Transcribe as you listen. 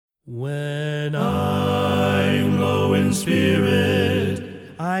When I'm low in spirit,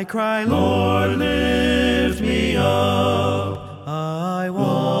 I cry, Lord, lift me up. I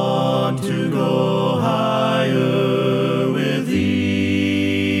want to go higher with thee.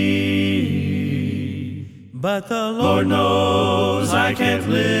 But the Lord knows I can't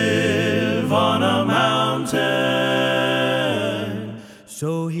live on a mountain.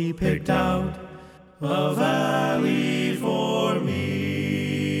 So he picked out a valley for me.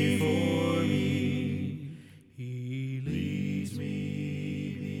 He leads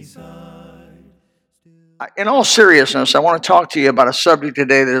me beside. In all seriousness, I want to talk to you about a subject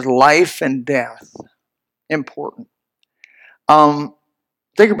today that is life and death. Important.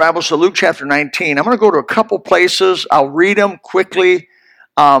 Take your Bibles to Luke chapter 19. I'm going to go to a couple places. I'll read them quickly.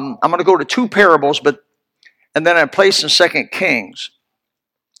 I'm going to go to two parables, and then I place in 2 Kings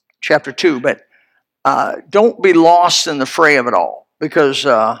chapter 2. But don't be lost in the fray of it all, because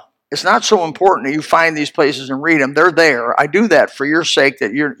it's not so important that you find these places and read them. They're there. I do that for your sake,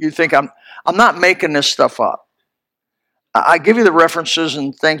 that you think I'm not making this stuff up. I give you the references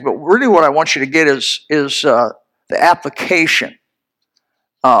and things, but really what I want you to get is the application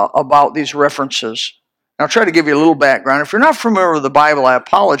about these references. And I'll try to give you a little background. If you're not familiar with the Bible, I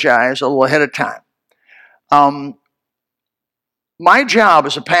apologize a little ahead of time. My job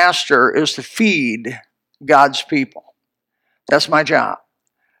as a pastor is to feed God's people. That's my job.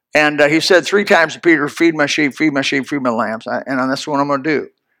 And he said 3 times to Peter, feed my sheep, feed my sheep, feed my lambs. And that's what I'm going to do.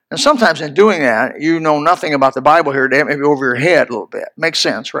 And sometimes in doing that, you know nothing about the Bible here today, maybe over your head a little bit. Makes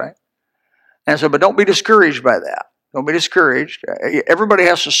sense, right? And so, but don't be discouraged by that. Don't be discouraged. Everybody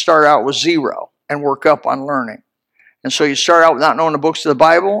has to start out with 0 and work up on learning. And so you start out with not knowing the books of the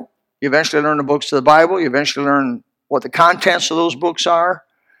Bible. You eventually learn the books of the Bible. You eventually learn what the contents of those books are.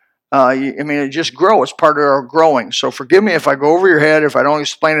 It just grows. It's part of our growing. So forgive me if I go over your head, if I don't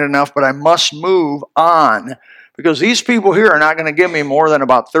explain it enough, but I must move on, because these people here are not going to give me more than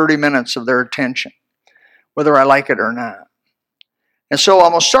about 30 minutes of their attention, whether I like it or not. And so I'm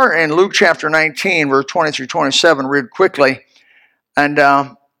going to start in Luke chapter 19, verse 20 through 27, read quickly. And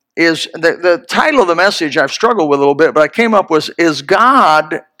is the title of the message I've struggled with a little bit, but I came up with, is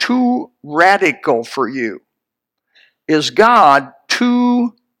God too radical for you? Is God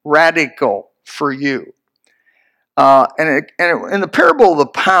too radical for you? And in the parable of the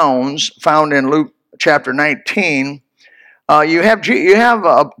pounds found in Luke chapter 19, you have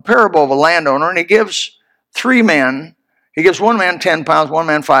a parable of a landowner, and he gives 3 men. He gives one man 10 pounds, one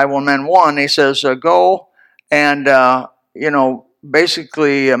man 5, one man 1. He says, go and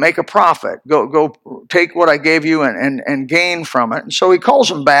basically make a profit. Go take what I gave you and gain from it. And so he calls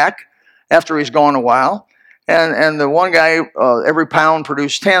them back after he's gone a while. And the one guy, every pound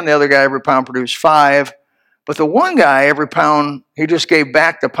produced 10. The other guy, every pound produced 5. But the one guy, every pound, he just gave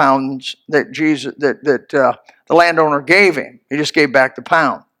back the pounds that the landowner gave him. He just gave back the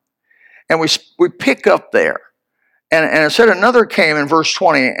pound. And we pick up there. And it said another came in verse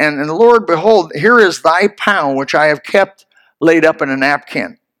 20. And the Lord, behold, here is thy pound, which I have kept laid up in a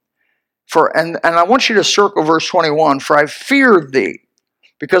napkin. And I want you to circle verse 21. For I feared thee,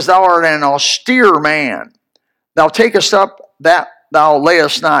 because thou art an austere man. Thou takest up that thou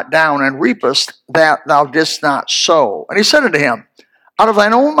layest not down, and reapest that thou didst not sow. And he said unto him, out of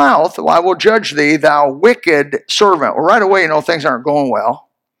thine own mouth I will judge thee, thou wicked servant. Well, right away, things aren't going well.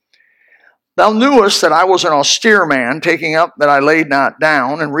 Thou knewest that I was an austere man, taking up that I laid not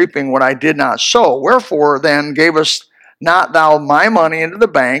down, and reaping what I did not sow. Wherefore then gavest not thou my money into the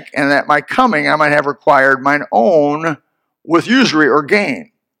bank, and at my coming I might have required mine own with usury or gain?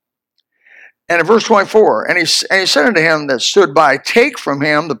 And in verse 24, and he said unto him that stood by, take from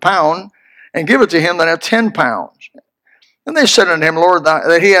him the pound, and give it to him that hath 10 pounds. And they said unto him, Lord,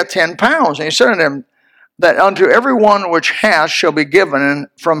 that he hath 10 pounds. And he said unto him, that unto every one which hath shall be given, and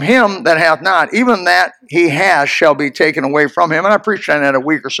from him that hath not, even that he has shall be taken away from him. And I preached on that a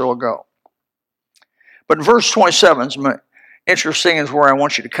week or so ago. But in verse 27 is interesting, is where I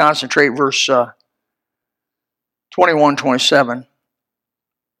want you to concentrate, verse 21, 27.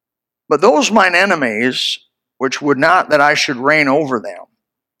 But those mine enemies, which would not that I should reign over them,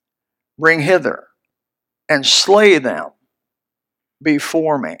 bring hither, and slay them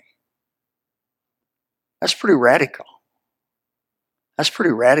before me. That's pretty radical. That's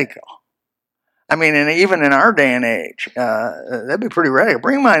pretty radical. And even in our day and age, that'd be pretty radical.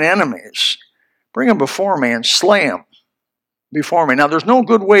 Bring mine enemies, bring them before me, and slay them before me. Now, there's no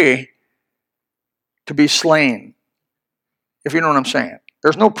good way to be slain, if you know what I'm saying.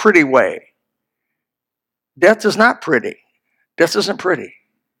 There's no pretty way. Death is not pretty. Death isn't pretty.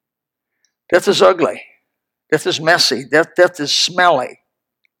 Death is ugly. Death is messy. Death is smelly.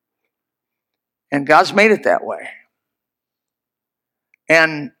 And God's made it that way.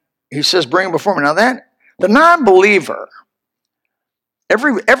 And he says, bring it before me. Now that, the non-believer,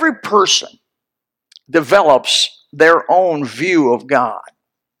 every person develops their own view of God.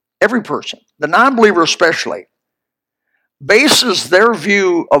 Every person, the non-believer especially, bases their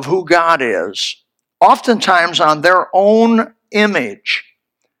view of who God is oftentimes on their own image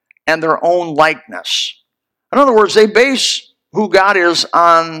and their own likeness. In other words, they base who God is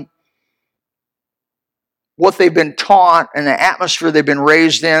on what they've been taught and the atmosphere they've been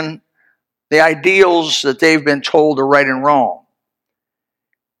raised in, the ideals that they've been told are right and wrong.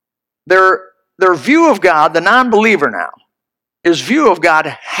 Their view of God, the non-believer now, his view of God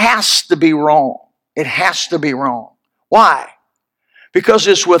has to be wrong. It has to be wrong. Why? Because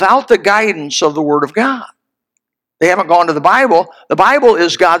it's without the guidance of the Word of God. They haven't gone to the Bible. The Bible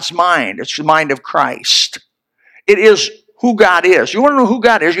is God's mind. It's the mind of Christ. It is who God is. You want to know who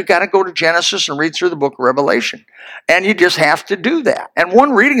God is, you've got to go to Genesis and read through the book of Revelation. And you just have to do that. And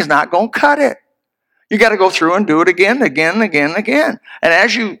one reading is not going to cut it. You got to go through and do it again. And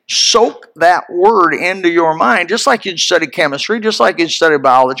as you soak that word into your mind, just like you'd study chemistry, just like you'd study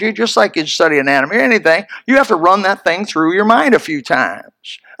biology, just like you'd study anatomy or anything, you have to run that thing through your mind a few times.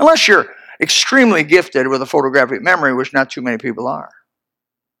 Unless you're extremely gifted with a photographic memory, which not too many people are.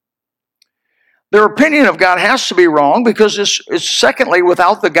 Their opinion of God has to be wrong because it's secondly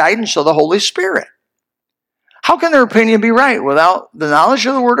without the guidance of the Holy Spirit. How can their opinion be right without the knowledge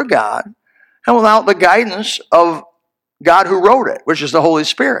of the Word of God and without the guidance of God who wrote it, which is the Holy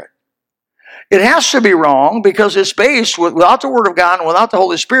Spirit? It has to be wrong because it's based, without the Word of God and without the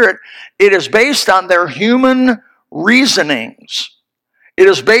Holy Spirit, it is based on their human reasonings. It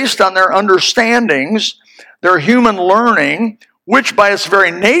is based on their understandings, their human learning, which by its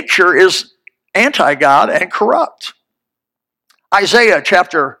very nature is anti-God and corrupt. Isaiah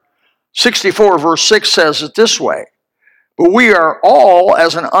chapter 64 verse 6 says it this way, but we are all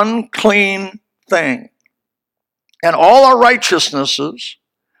as an unclean thing, and all our righteousnesses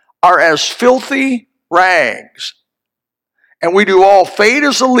are as filthy rags, and we do all fade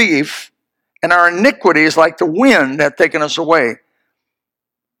as a leaf, and our iniquities like the wind have taken us away.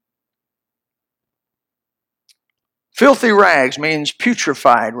 Filthy rags means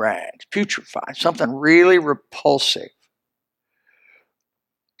putrefied rags, putrefied, something really repulsive.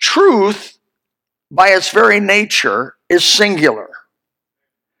 Truth, by its very nature, is singular,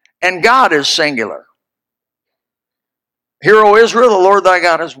 and God is singular. Hear, O Israel, the Lord thy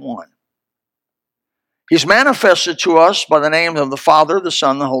God is one. He's manifested to us by the name of the Father, the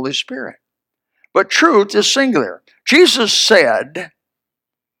Son, the Holy Spirit. But truth is singular. Jesus said,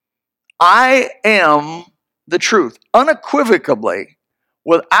 I am the truth. Unequivocally,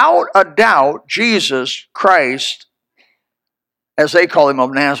 without a doubt, Jesus Christ, as they call him,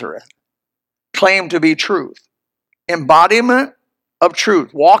 of Nazareth, claimed to be truth. Embodiment of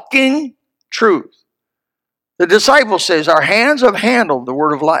truth. Walking truth. The disciples says, our hands have handled the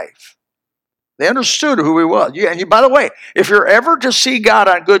word of life. They understood who he was. And by the way, if you're ever to see God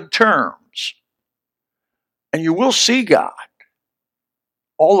on good terms, and you will see God,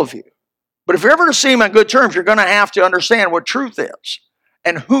 all of you, but if you're ever to see him on good terms, you're going to have to understand what truth is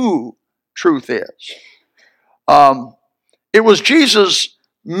and who truth is. It was Jesus'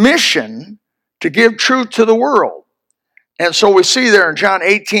 mission to give truth to the world. And so we see there in John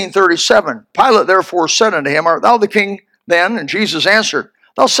 18:37, Pilate therefore said unto him, art thou the king then? And Jesus answered,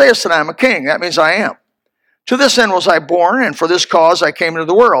 thou sayest that I am a king. That means I am. To this end was I born, and for this cause I came into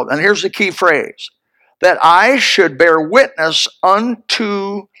the world. And here's the key phrase, that I should bear witness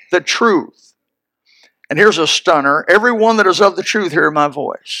unto the truth. And here's a stunner, everyone that is of the truth, hear my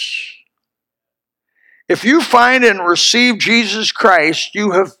voice. If you find and receive Jesus Christ,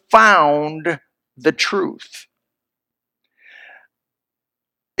 you have found the truth.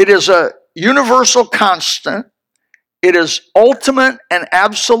 It is a universal constant. It is ultimate and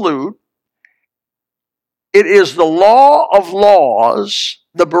absolute. It is the law of laws.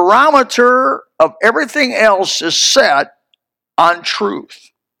 The barometer of everything else is set on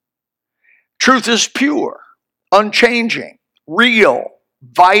truth. Truth is pure, unchanging, real,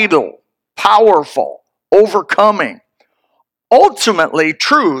 vital, powerful, overcoming. Ultimately,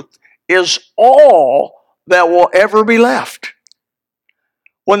 truth is all that will ever be left.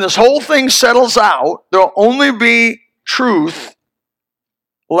 When this whole thing settles out, there'll only be truth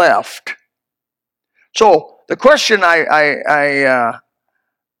left. So the question I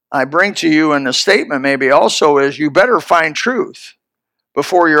bring to you in the statement maybe also is, you better find truth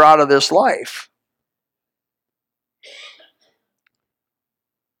before you're out of this life.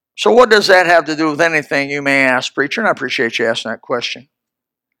 So what does that have to do with anything, you may ask, preacher? And I appreciate you asking that question.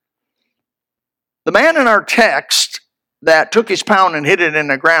 The man in our text that took his pound and hid it in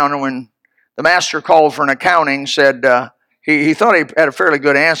the ground, and when the master called for an accounting, said he thought he had a fairly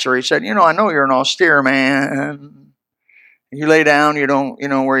good answer. He said, I know you're an austere man. You lay down, you don't,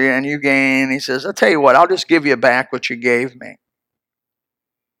 where you, and you gain. He says, I'll tell you what, I'll just give you back what you gave me.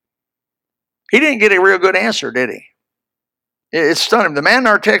 He didn't get a real good answer, did he? It stunned him. The man in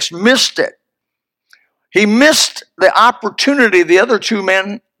our text missed it. He missed the opportunity the other two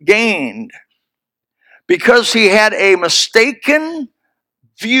men gained because he had a mistaken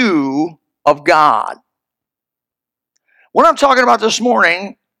view of God. What I'm talking about this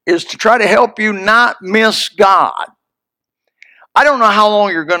morning is to try to help you not miss God. I don't know how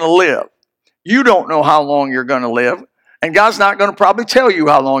long you're going to live. You don't know how long you're going to live, and God's not going to probably tell you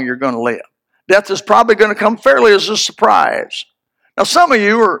how long you're going to live. Death is probably going to come fairly as a surprise. Now, some of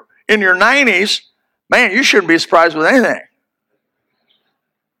you are in your 90s. Man, you shouldn't be surprised with anything.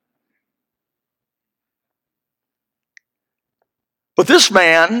 But this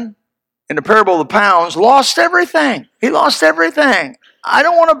man, in the parable of the pounds, lost everything. He lost everything. I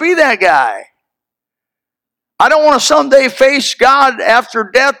don't want to be that guy. I don't want to someday face God after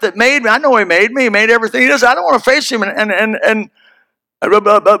death that made me. I know He made me. He made everything He does. I don't want to face Him and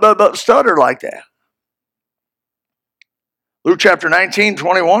stutter like that. Luke chapter 19,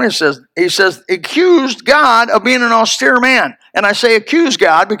 21, he says, accused God of being an austere man. And I say accuse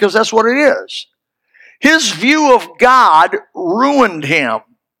God because that's what it is. His view of God ruined him.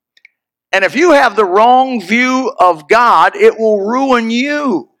 And if you have the wrong view of God, it will ruin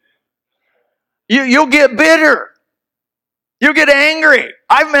you. You'll get bitter. You'll get angry.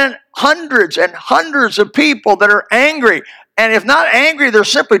 I've met hundreds and hundreds of people that are angry. And if not angry, they're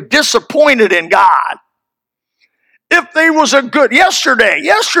simply disappointed in God. If there was a good,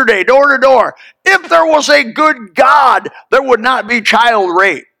 yesterday, door to door, if there was a good God, there would not be child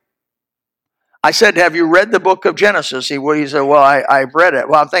rape. I said, have you read the book of Genesis? He said, well, I've read it.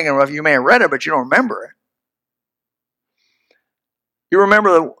 Well, I'm thinking, well, you may have read it, but you don't remember it. You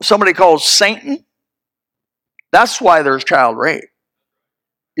remember somebody called Satan? That's why there's child rape.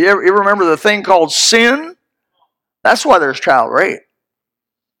 You remember the thing called sin? That's why there's child rape.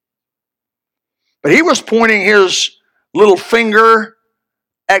 But he was pointing his little finger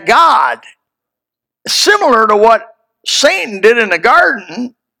at God, similar to what Satan did in the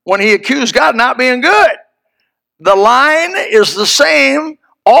garden when he accused God of not being good. The line is the same.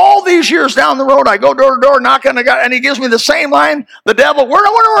 All these years down the road, I go door to door, knock on the God, and he gives me the same line. The devil, I wonder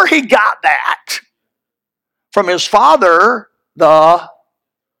where he got that. From his father, the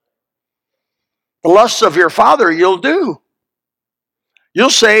lusts of your father you'll do. You'll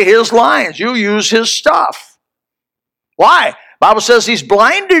say his lines. You'll use his stuff. Why? The Bible says he's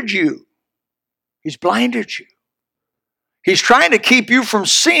blinded you. He's blinded you. He's trying to keep you from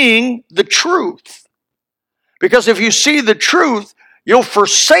seeing the truth. Because if you see the truth, you'll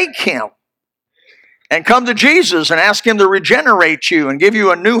forsake him and come to Jesus and ask him to regenerate you and give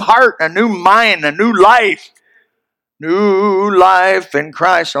you a new heart, a new mind, a new life. New life in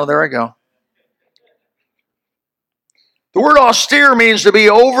Christ. Oh, there I go. The word austere means to be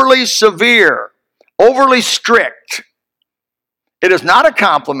overly severe, overly strict. It is not a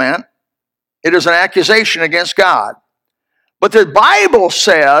compliment. It is an accusation against God. But the Bible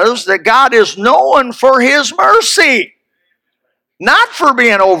says that God is known for his mercy, not for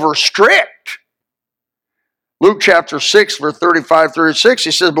being over strict. Luke chapter 6, verse 35, 36,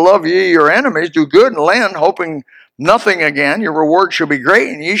 he says, beloved, ye your enemies, do good and lend, hoping nothing again. Your reward shall be great,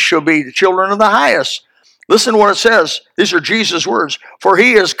 and ye shall be the children of the highest. Listen to what it says. These are Jesus' words. For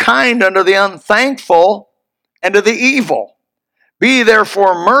he is kind unto the unthankful and to the evil. Be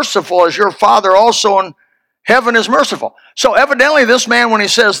therefore merciful as your Father also in heaven is merciful. So evidently this man, when he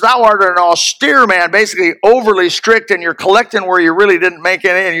says, thou art an austere man, basically overly strict, and you're collecting where you really didn't make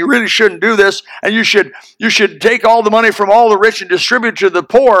any, and you really shouldn't do this, and you should take all the money from all the rich and distribute to the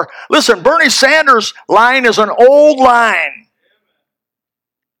poor. Listen, Bernie Sanders' line is an old line.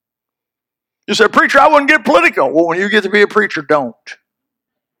 You say, preacher, I wouldn't get political. Well, when you get to be a preacher, don't.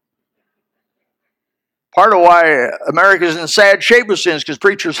 Part of why America's in sad shape is because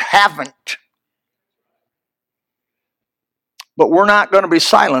preachers haven't. But we're not going to be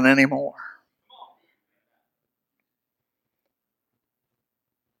silent anymore.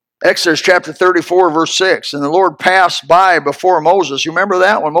 Exodus chapter 34, verse 6. And the Lord passed by before Moses. You remember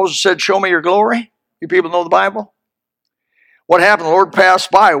that? When Moses said, show me your glory? You people know the Bible? What happened? The Lord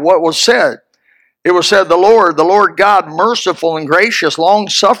passed by. What was said? It was said, the Lord God, merciful and gracious,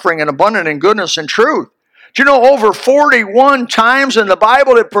 long-suffering and abundant in goodness and truth. Do you know over 41 times in the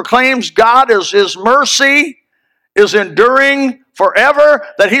Bible it proclaims God as his mercy is enduring forever,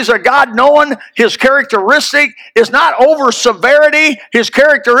 that he's a God knowing his characteristic is not over severity, his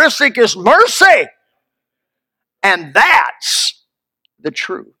characteristic is mercy. And that's the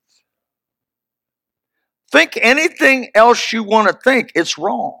truth. Think anything else you want to think, it's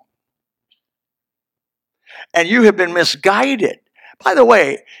wrong. And you have been misguided. By the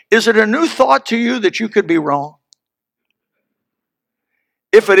way, is it a new thought to you that you could be wrong?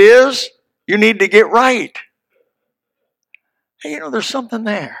 If it is, you need to get right. Hey, there's something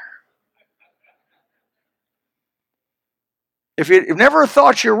there. If you've never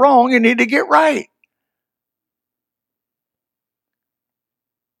thought you're wrong, you need to get right.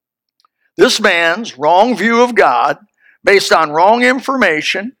 This man's wrong view of God, based on wrong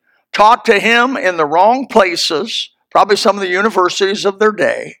information, taught to him in the wrong places, probably some of the universities of their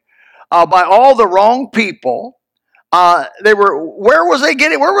day, by all the wrong people. Where was he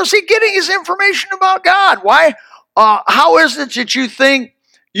getting his information about God? Why? How is it that you think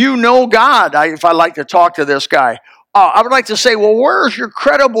you know God? If I'd like to talk to this guy, I would like to say, well, where's your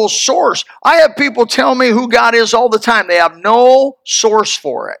credible source? I have people tell me who God is all the time. They have no source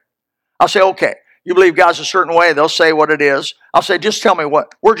for it. I'll say, okay, you believe God's a certain way. They'll say what it is. I'll say, just tell me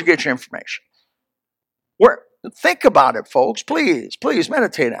where'd you get your information? Think about it, folks. Please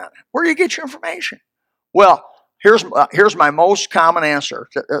meditate on it. Where do you get your information? Well, here's my most common answer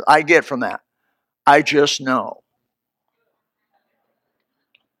that I get from that. I just know.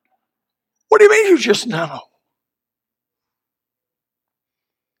 What do you mean you just know?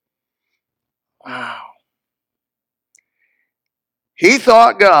 Wow. This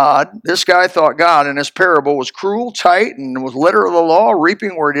guy thought God in his parable was cruel, tight, and was letter of the law,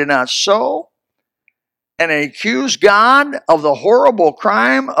 reaping where he did not sow. And he accused God of the horrible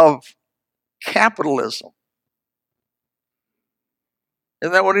crime of capitalism.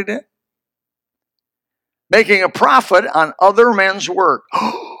 Isn't that what he did? Making a profit on other men's work.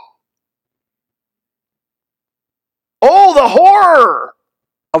 Oh, the horror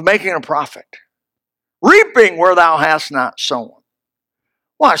of making a profit. Reaping where thou hast not sown.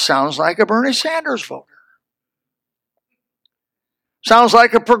 Well, it sounds like a Bernie Sanders voter. Sounds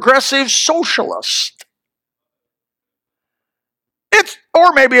like a progressive socialist.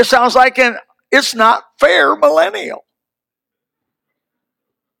 Or maybe it sounds like an it's not fair millennial.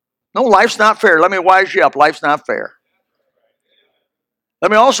 No, life's not fair. Let me wise you up. Life's not fair.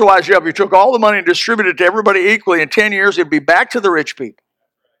 Let me also wise you up. You took all the money and distributed it to everybody equally in 10 years, it'd be back to the rich people.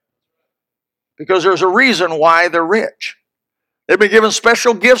 Because there's a reason why they're rich. They've been given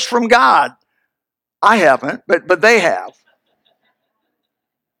special gifts from God. I haven't, but they have.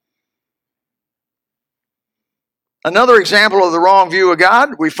 Another example of the wrong view of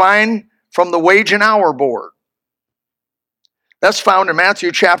God we find from the Wage and Hour Board. That's found in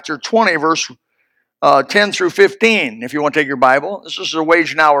Matthew chapter 20, verse 10 through 15, if you want to take your Bible. This is the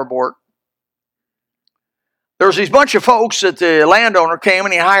Wage and Hour Board. There was these bunch of folks that the landowner came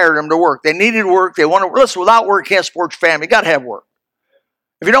and he hired them to work. They needed work. They wanted to listen, without work, you can't support your family. You got to have work.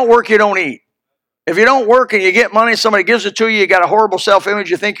 If you don't work, you don't eat. If you don't work and you get money, somebody gives it to you, you got a horrible self-image,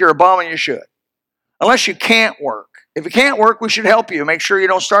 you think you're a bum and you should. Unless you can't work. If you can't work, we should help you. Make sure you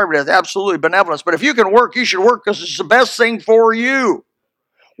don't starve to death. Absolutely, benevolence. But if you can work, you should work because it's the best thing for you.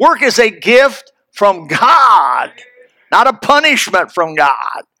 Work is a gift from God, not a punishment from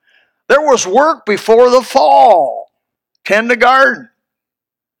God. There was work before the fall. Tend the garden.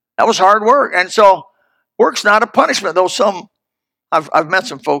 That was hard work. And so work's not a punishment, though I've met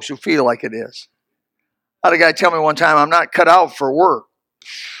some folks who feel like it is. I had a guy tell me one time, I'm not cut out for work.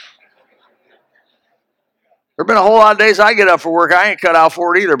 There have been a whole lot of days I get up for work. I ain't cut out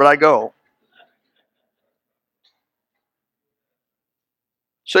for it either, but I go.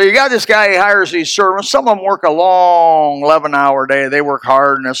 So you got this guy, he hires these servants. Some of them work a long 11-hour day. They work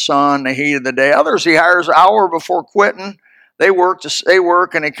hard in the sun, the heat of the day. Others he hires an hour before quitting. They work,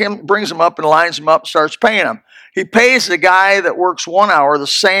 and he brings them up and lines them up and starts paying them. He pays the guy that works 1 hour the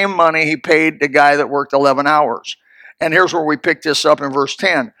same money he paid the guy that worked 11 hours. And here's where we pick this up in verse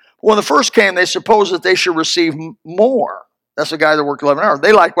 10. When the first came, they supposed that they should receive more. That's the guy that worked 11 hours.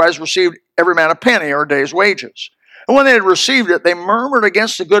 They likewise received every man a penny or a day's wages. And when they had received it, they murmured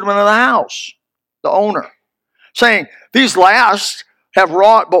against the goodman of the house, the owner, saying, These last have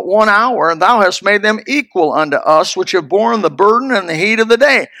wrought but 1 hour, and thou hast made them equal unto us, which have borne the burden and the heat of the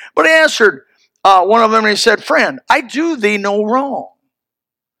day. But he answered one of them, and he said, Friend, I do thee no wrong.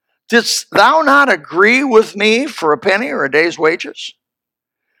 Didst thou not agree with me for a penny or a day's wages?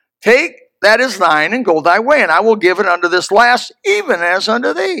 Take that is thine, and go thy way, and I will give it unto this last, even as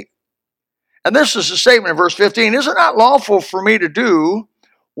unto thee. And this is the statement in verse 15. Is it not lawful for me to do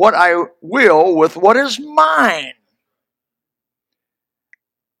what I will with what is mine?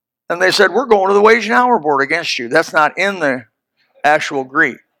 And they said, we're going to the Wage and Hour Board against you. That's not in the actual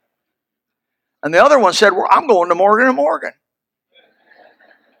Greek. And the other one said, well, I'm going to Morgan & Morgan.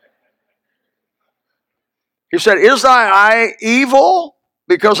 He said, is thy eye evil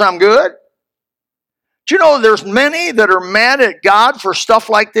because I'm good? Do you know there's many that are mad at God for stuff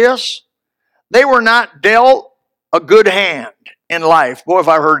like this? They were not dealt a good hand in life. Boy, if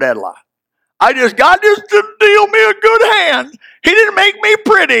I heard that a lot. God just didn't deal me a good hand. He didn't make me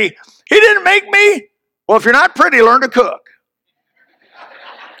pretty. He didn't make me. Well, if you're not pretty, learn to cook.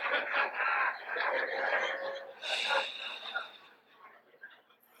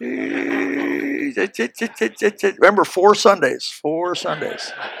 Remember, 4 Sundays. 4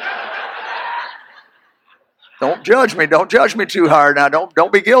 Sundays. Don't judge me. Don't judge me too hard now.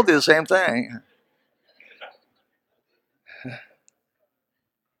 Don't be guilty of the same thing.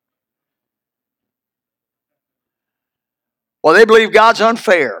 Well, they believe God's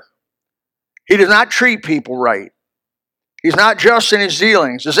unfair. He does not treat people right. He's not just in his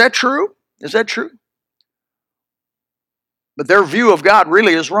dealings. Is that true? Is that true? But their view of God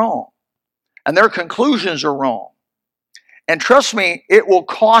really is wrong. And their conclusions are wrong. And trust me, it will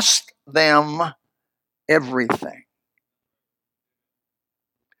cost them everything.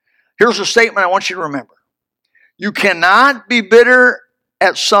 Here's a statement I want you to remember. You cannot be bitter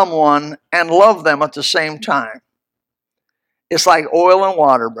at someone and love them at the same time. It's like oil and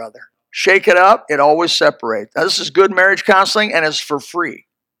water, brother. Shake it up, it always separates. Now, this is good marriage counseling, and it's for free.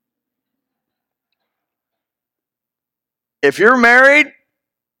 If you're married,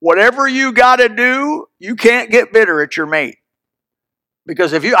 whatever you got to do, you can't get bitter at your mate.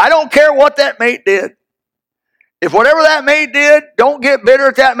 Because I don't care what that mate did. If whatever that mate did, don't get bitter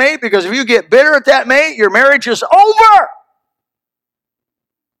at that mate, because if you get bitter at that mate, your marriage is over.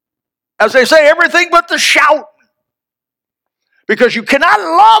 As they say, everything but the shout. Because you cannot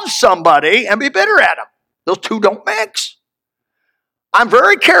love somebody and be bitter at them. Those two don't mix. I'm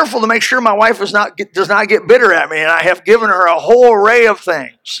very careful to make sure my wife does not get bitter at me, and I have given her a whole array of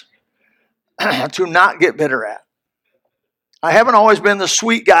things to not get bitter at. I haven't always been the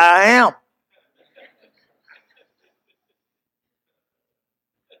sweet guy I am.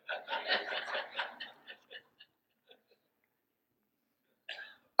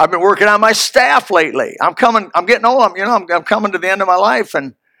 I've been working on my staff lately. I'm getting old. I'm coming to the end of my life,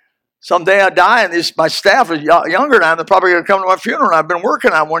 and someday I die, and my staff is younger than I am. They're probably going to come to my funeral. And I've been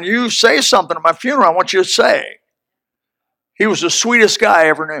working on, when you say something at my funeral, I want you to say, he was the sweetest guy I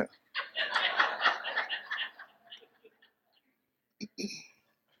ever knew.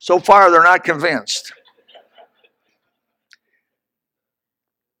 So far, they're not convinced.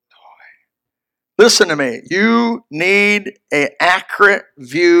 Listen to me. You need an accurate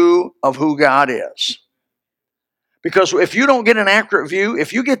view of who God is. Because if you don't get an accurate view,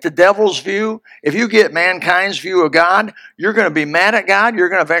 if you get the devil's view, if you get mankind's view of God, you're going to be mad at God. You're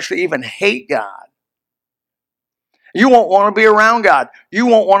going to eventually even hate God. You won't want to be around God. You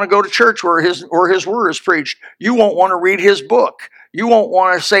won't want to go to church where his word is preached. You won't want to read his book. You won't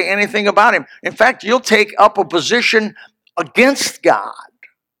want to say anything about him. In fact, you'll take up a position against God.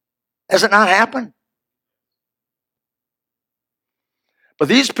 Has it not happened? But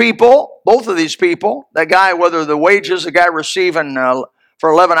these people, both of these people, that guy, whether the wages, the guy receiving for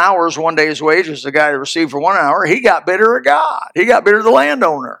 11 hours, 1 day's wages, the guy that received for 1 hour, he got bitter at God. He got bitter at the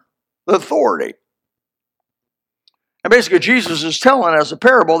landowner, the authority. And basically, Jesus is telling us a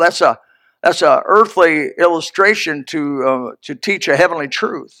parable. That's a earthly illustration to teach a heavenly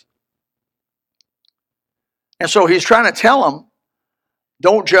truth. And so he's trying to tell them,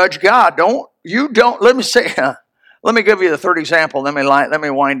 don't judge God. Let me give you the third example. Let me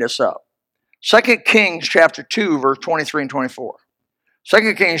wind this up. 2 Kings chapter 2, verse 23 and 24.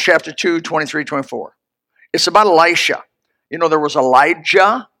 2 Kings chapter 2, 23, 24. It's about Elisha. You know, there was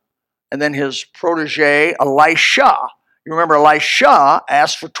Elijah and then his protege, Elisha. You remember Elisha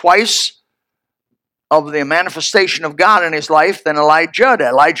asked for twice of the manifestation of God in his life than Elijah did.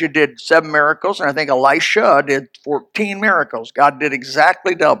 Elijah did 7 miracles, and I think Elisha did 14 miracles. God did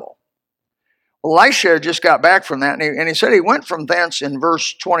exactly double. Elisha just got back from that, and he said he went from thence in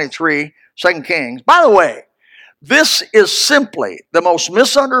verse 23, 2 Kings. By the way, this is simply the most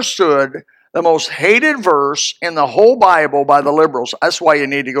misunderstood, the most hated verse in the whole Bible by the liberals. That's why you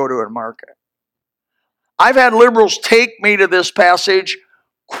need to go to it and mark it. I've had liberals take me to this passage,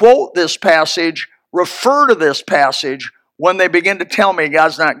 quote this passage, refer to this passage when they begin to tell me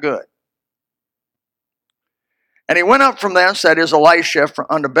God's not good. And he went up from thence, that is Elisha,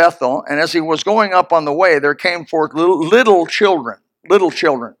 unto Bethel, and as he was going up on the way, there came forth little children.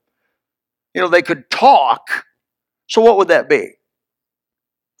 You know, they could talk, so what would that be?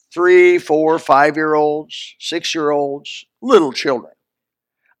 3, 4, 5-year-olds, 6-year-olds, little children,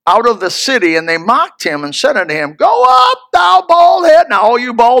 out of the city, and they mocked him and said unto him, Go up, thou bald head. Now, all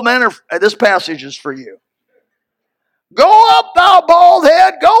you bald men, this passage is for you. Go up, thou bald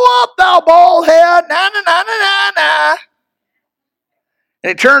head. Go up, thou bald head. Na, na, na, na, na, na. And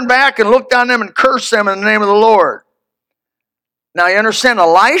he turned back and looked on them and cursed them in the name of the Lord. Now, you understand,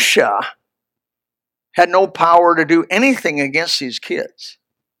 Elisha had no power to do anything against these kids.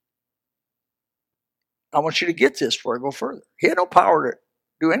 I want you to get this before I go further. He had no power to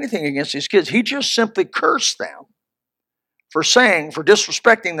do anything against these kids. He just simply cursed them for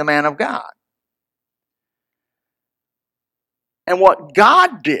disrespecting the man of God. And what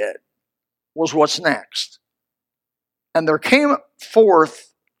God did was what's next. And there came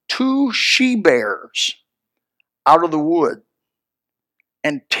forth 2 she-bears out of the wood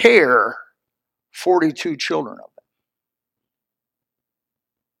and tear 42 children of them.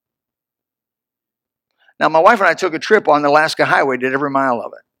 Now, my wife and I took a trip on the Alaska Highway, did every mile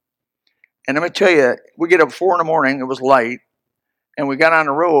of it. And let me tell you, we get up 4 a.m, it was light, and we got on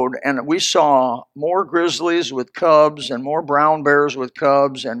the road, and we saw more grizzlies with cubs, and more brown bears with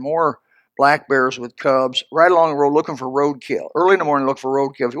cubs, and more black bears with cubs, right along the road looking for roadkill. Early in the morning, look for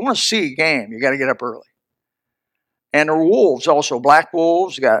roadkill. If you want to see game, you got to get up early. And there were wolves also, black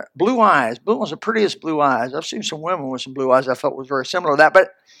wolves, got blue eyes. Blue ones, the prettiest blue eyes. I've seen some women with some blue eyes I felt was very similar to that. But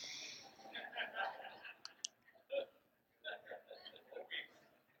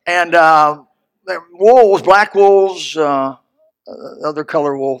and wolves, black wolves, other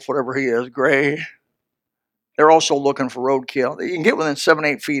color wolf, whatever he is, gray. They're also looking for roadkill. You can get within 7,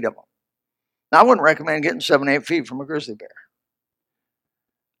 8 feet of them. Now, I wouldn't recommend getting 7, 8 feet from a grizzly bear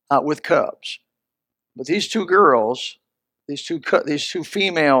with cubs. But these 2 girls, these two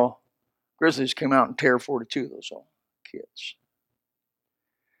female grizzlies came out and tear 42 of those old kids.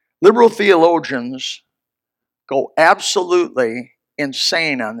 Liberal theologians go absolutely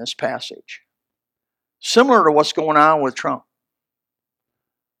insane on this passage. Similar to what's going on with Trump.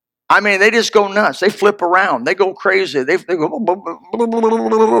 I mean, they just go nuts. They flip around. They go crazy. They go,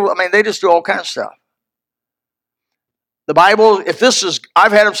 I mean, they just do all kinds of stuff. The Bible,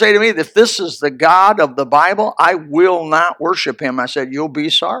 I've had them say to me, if this is the God of the Bible, I will not worship him. I said, you'll be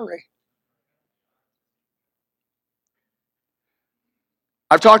sorry.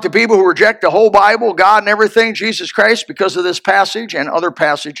 I've talked to people who reject the whole Bible, God and everything, Jesus Christ, because of this passage and other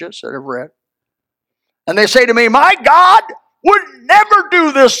passages that I've read. And they say to me, my God would never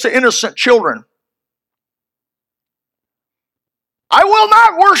do this to innocent children. I will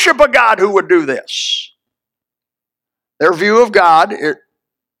not worship a God who would do this. Their view of God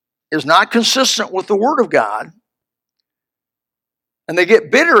is not consistent with the Word of God. And they get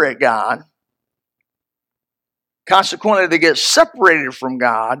bitter at God. Consequently, they get separated from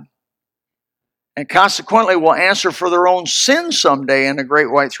God. And consequently will answer for their own sin someday in the great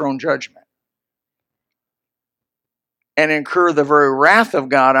white throne judgment. And incur the very wrath of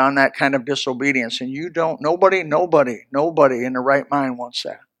God on that kind of disobedience. And nobody in the right mind wants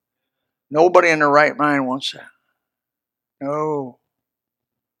that. Nobody in the right mind wants that. No.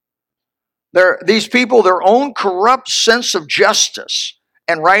 These people, their own corrupt sense of justice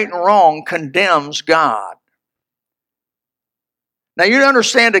and right and wrong condemns God. Now, you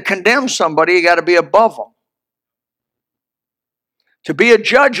understand, to condemn somebody, you got to be above them. To be a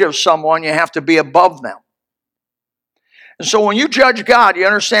judge of someone, you have to be above them. And so when you judge God, you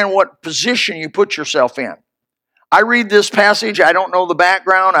understand what position you put yourself in. I read this passage, I don't know the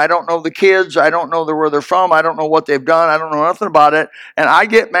background, I don't know the kids, I don't know where they're from, I don't know what they've done, I don't know nothing about it, and I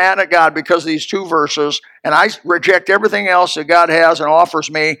get mad at God because of these 2 verses, and I reject everything else that God has and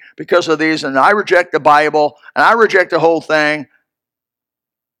offers me because of these, and I reject the Bible, and I reject the whole thing,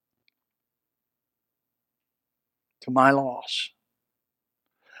 to my loss.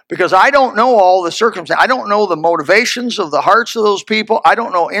 Because I don't know all the circumstances. I don't know the motivations of the hearts of those people. I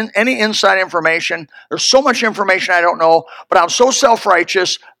don't know any inside information. There's so much information I don't know. But I'm so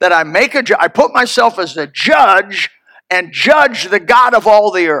self-righteous that I put myself as the judge and judge the God of all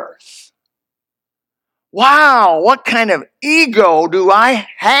the earth. Wow, what kind of ego do I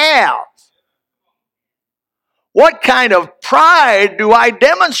have? What kind of pride do I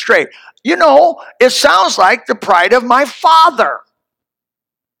demonstrate? You know, it sounds like the pride of my father.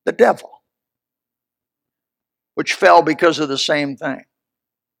 The devil, which fell because of the same thing.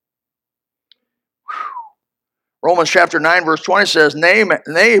 Romans chapter 9 verse 20 says, Nay,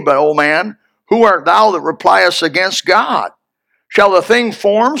 but, O man, who art thou that repliest against God? Shall the thing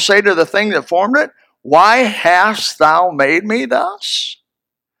formed say to the thing that formed it, Why hast thou made me thus?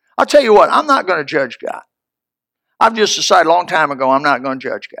 I'll tell you what, I'm not going to judge God. I've just decided a long time ago I'm not going to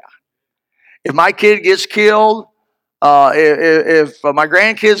judge God. If my kid gets killed, if my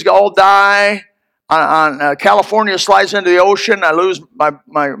grandkids all die, on California slides into the ocean, I lose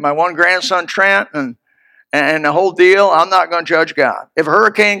my one grandson Trent, and the whole deal, I'm not going to judge God. If a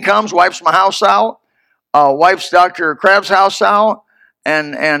hurricane comes, wipes my house out, wipes Dr. Crab's house out,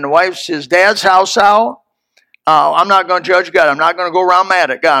 and wipes his dad's house out, I'm not going to judge God. I'm not going to go around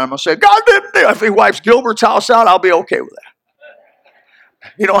mad at God. I'm going to say, God didn't do it. If he wipes Gilbert's house out, I'll be okay with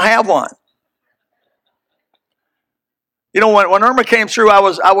that. You don't have one. You know, when Irma came through, I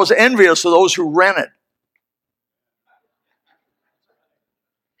was envious of those who rented.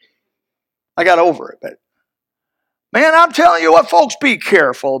 I got over it, but man, I'm telling you what, folks, be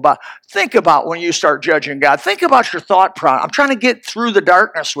careful about. Think about when you start judging God. Think about your thought process. I'm trying to get through the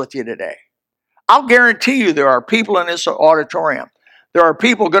darkness with you today. I'll guarantee you there are people in this auditorium. There are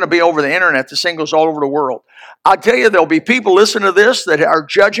people going to be over the internet. This thing goes all over the world. I'll tell you, there'll be people listening to this that are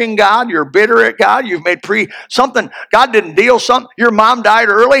judging God. You're bitter at God. You've made something. God didn't deal something. Your mom died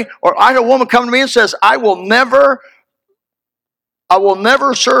early. Or I had a woman come to me and says, I will never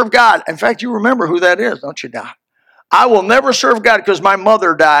serve God. In fact, you remember who that is, don't you, Doc? I will never serve God because my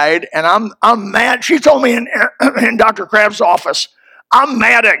mother died, and I'm mad. She told me in Dr. Crab's office, I'm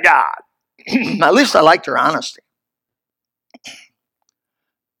mad at God. At least I liked her honesty.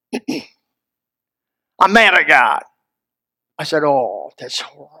 I'm mad at God. I said, oh, that's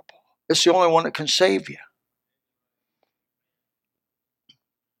horrible. It's the only one that can save you.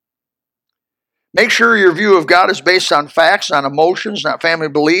 Make sure your view of God is based on facts, not emotions, not family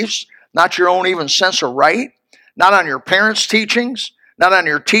beliefs, not your own even sense of right, not on your parents' teachings, not on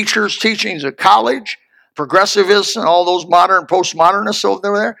your teachers' teachings at college, progressivists and all those modern postmodernists over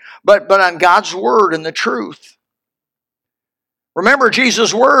there, but on God's word and the truth. Remember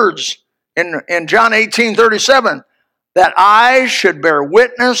Jesus' words in John 18:37, that I should bear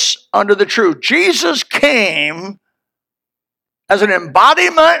witness unto the truth. Jesus came as an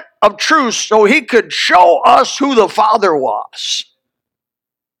embodiment of truth so he could show us who the Father was.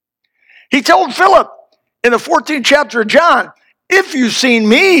 He told Philip in the 14th chapter of John, if you've seen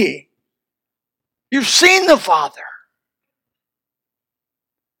me, you've seen the Father.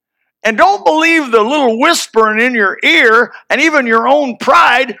 And don't believe the little whispering in your ear and even your own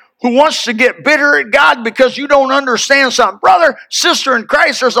pride who wants to get bitter at God because you don't understand something. Brother, sister in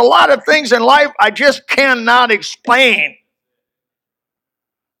Christ, there's a lot of things in life I just cannot explain.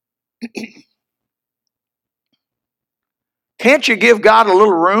 Can't you give God a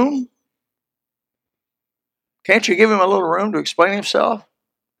little room? Can't you give him a little room to explain himself?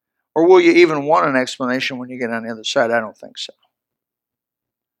 Or will you even want an explanation when you get on the other side? I don't think so.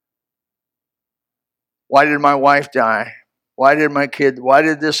 Why did my wife die? Why did my kid, why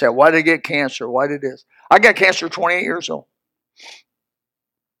did this happen? Why did I get cancer? Why did this? I got cancer at 28 years old.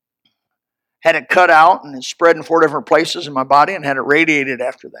 Had it cut out and it spread in 4 different places in my body and had it radiated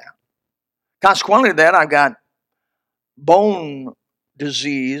after that. Consequently, then I got bone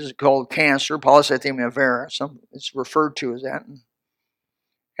disease called cancer, polycythemia vera. It's referred to as that.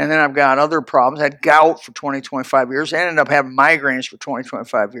 And then I've got other problems. I had gout for 20, 25 years. I ended up having migraines for 20,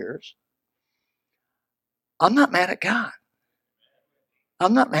 25 years. I'm not mad at God.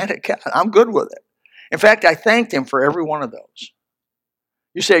 I'm not mad at God. I'm good with it. In fact, I thanked him for every one of those.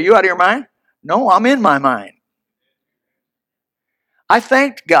 You say, are you out of your mind? No, I'm in my mind. I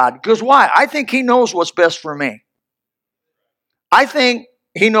thanked God because why? I think he knows what's best for me. I think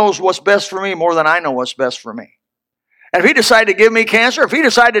he knows what's best for me more than I know what's best for me. And if he decided to give me cancer, if he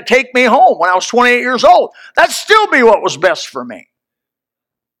decided to take me home when I was 28 years old, that'd still be what was best for me.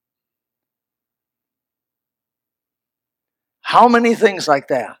 How many things like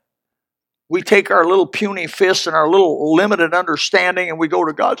that? We take our little puny fists and our little limited understanding and we go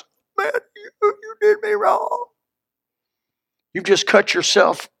to God, man, you did me wrong. You've just cut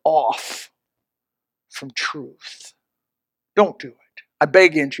yourself off from truth. Don't do it. I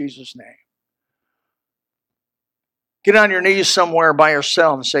beg you in Jesus' name. Get on your knees somewhere by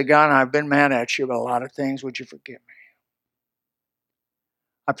yourself and say, God, I've been mad at you about a lot of things. Would you forgive me?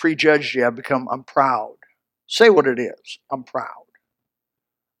 I prejudged you. I'm proud. Say what it is. I'm proud.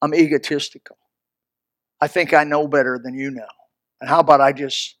 I'm egotistical. I think I know better than you know. And how about I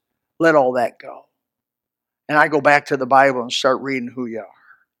just let all that go? And I go back to the Bible and start reading who you are.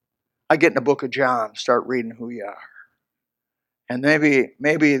 I get in the book of John and start reading who you are. And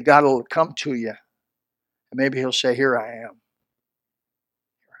maybe God will come to you. And maybe he'll say, here I am.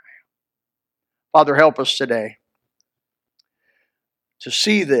 Here I am. Father, help us today to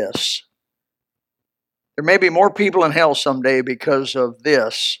see this. There may be more people in hell someday because of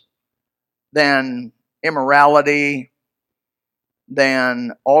this than immorality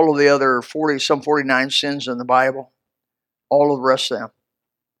than all of the other 49 sins in the Bible. All of the rest of them.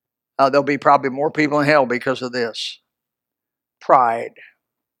 There'll be probably more people in hell because of this. Pride.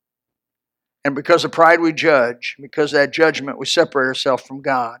 And because of pride we judge. Because of that judgment we separate ourselves from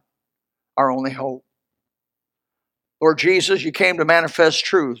God, our only hope. Lord Jesus, you came to manifest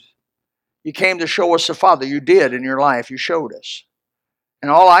truth. You came to show us the Father. You did in your life. You showed us.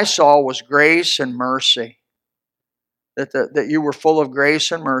 And all I saw was grace and mercy. That you were full of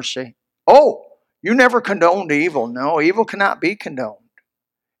grace and mercy. Oh, you never condoned evil. No, evil cannot be condoned.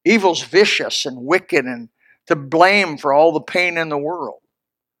 Evil's vicious and wicked and to blame for all the pain in the world.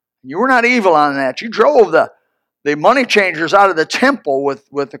 You were not evil on that. You drove the money changers out of the temple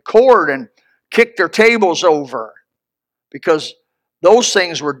with a cord and kicked their tables over because those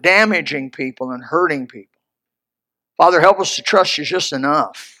things were damaging people and hurting people. Father, help us to trust you just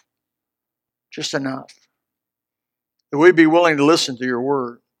enough. Just enough. That we'd be willing to listen to your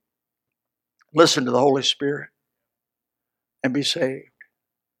word. Listen to the Holy Spirit. And be saved.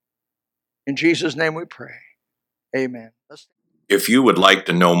 In Jesus' name we pray. Amen. If you would like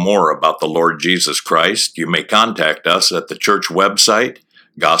to know more about the Lord Jesus Christ, you may contact us at the church website,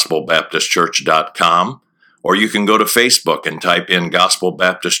 gospelbaptistchurch.com, or you can go to Facebook and type in Gospel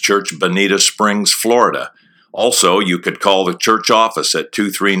Baptist Church, Bonita Springs, Florida. Also, you could call the church office at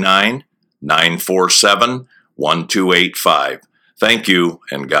 239-947-1285. Thank you,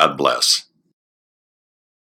 and God bless.